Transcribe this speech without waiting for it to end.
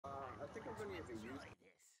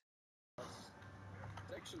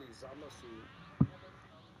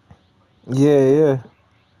Yeah, yeah.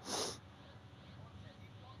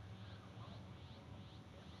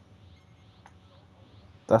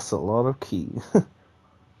 That's a lot of key.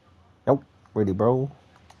 Nope. Ready, bro.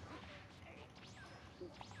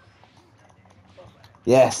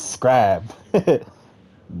 Yes, grab.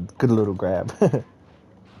 Good little grab.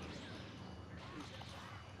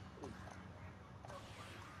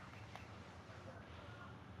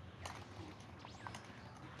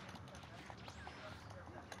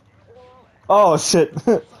 Oh, shit.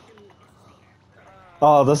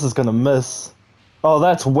 Oh, this is gonna miss. Oh,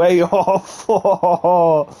 that's way off.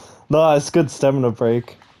 Nice, good stamina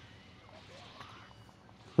break.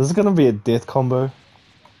 This is gonna be a death combo.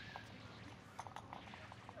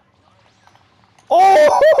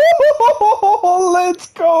 Oh, let's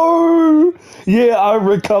go! Yeah, I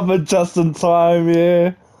recovered just in time,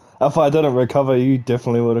 yeah. If I didn't recover, you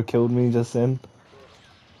definitely would have killed me just then.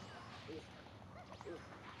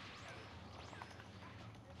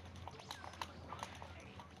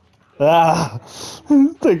 Ah!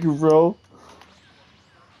 Thank you, bro.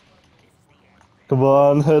 Come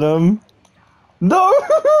on, hit him. No!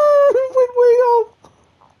 Went way up!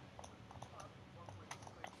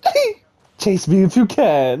 Chase me if you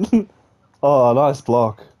can. Oh, nice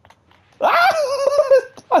block. Ah!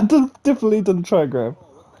 Definitely didn't try and grab.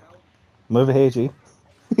 I'm over here, G.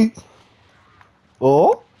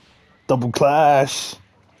 Oh! Double clash.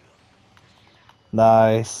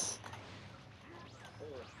 Nice.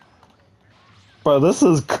 Bro, this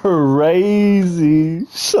is crazy.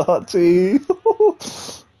 Shotty.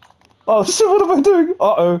 Oh shit, what am I doing?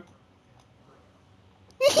 Uh-oh.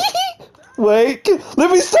 Wait, let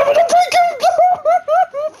me stop it and break him!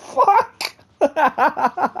 Fuck!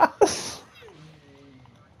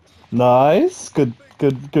 Nice. Good,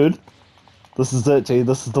 good, good. This is it, G.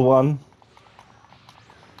 This is the one.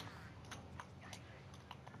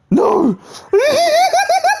 No!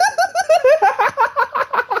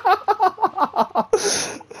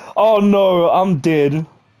 Oh no, I'm dead.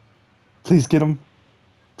 Please get him.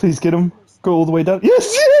 Please get him. Go all the way down.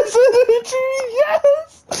 Yes, yes,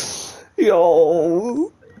 yes.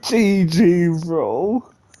 Yo, GG, bro.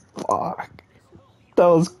 Fuck.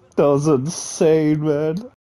 That was insane, man.